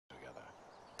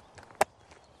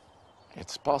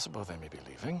It's possible they may be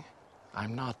leaving.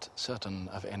 I'm not certain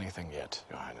of anything yet,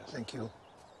 Your Highness. Thank you,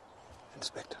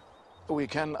 Inspector. We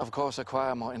can, of course,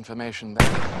 acquire more information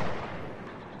then.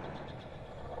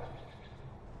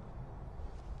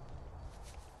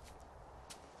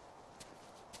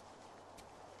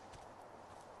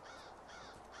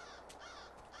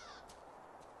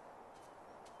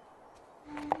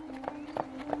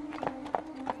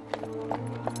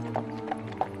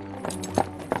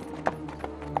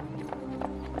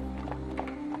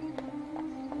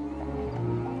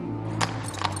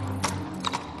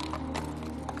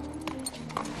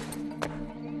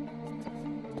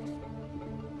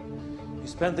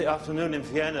 Spent the afternoon in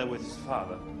Vienna with his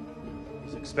father.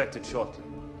 He's expected shortly.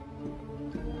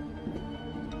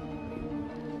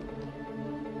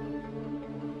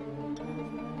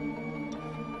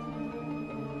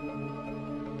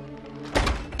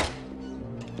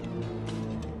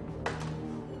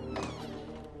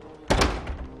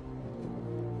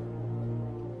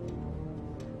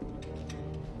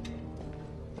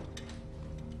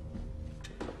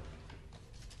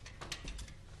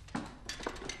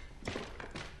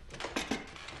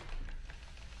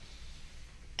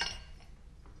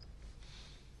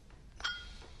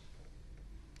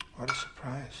 What a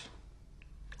surprise.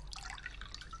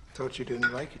 Thought you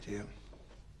didn't like it here.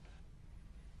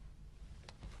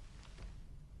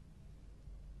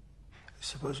 I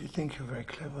suppose you think you're very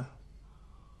clever.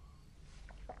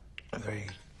 Very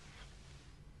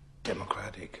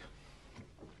democratic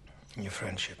in your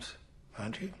friendships,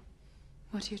 aren't you?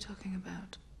 What are you talking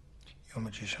about? Your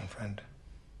magician friend.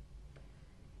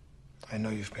 I know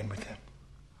you've been with him.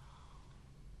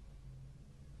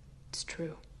 It's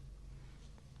true.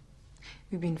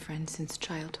 We've been friends since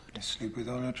childhood. You sleep with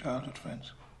all your childhood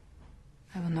friends?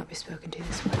 I will not be spoken to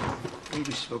this way. You'll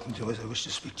be spoken to as I wish to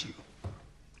speak to you.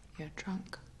 You're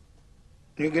drunk.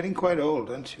 You're getting quite old,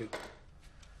 aren't you?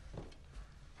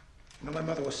 You know, my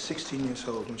mother was 16 years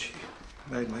old when she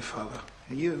married my father.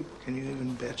 And you, can you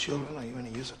even bear children? Are you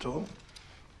any use at all?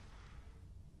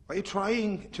 Are you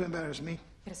trying to embarrass me?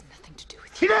 It has nothing to do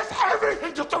with you. It has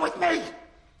everything to do with me!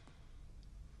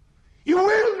 You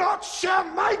will not share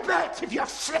my bed if you have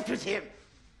slept with him!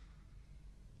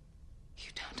 You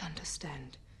don't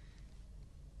understand.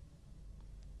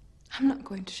 I'm not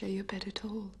going to share your bed at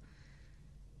all.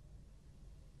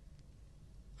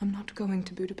 I'm not going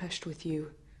to Budapest with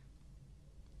you.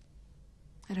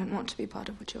 I don't want to be part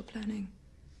of what you're planning.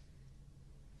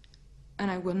 And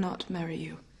I will not marry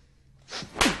you.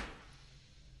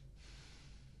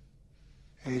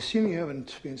 I assume you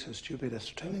haven't been so stupid as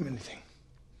to tell him anything.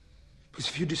 Because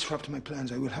if you disrupt my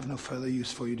plans, I will have no further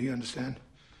use for you. Do you understand?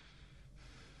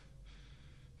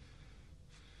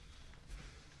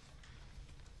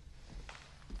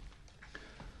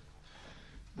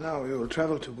 Now, we will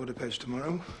travel to Budapest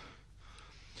tomorrow.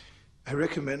 I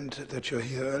recommend that you're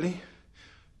here early,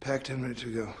 packed and ready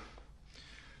to go.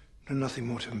 Do nothing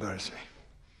more to embarrass me.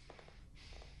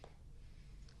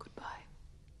 Goodbye.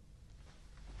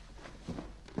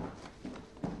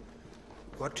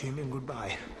 What do you mean,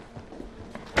 goodbye?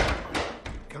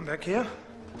 Come back here.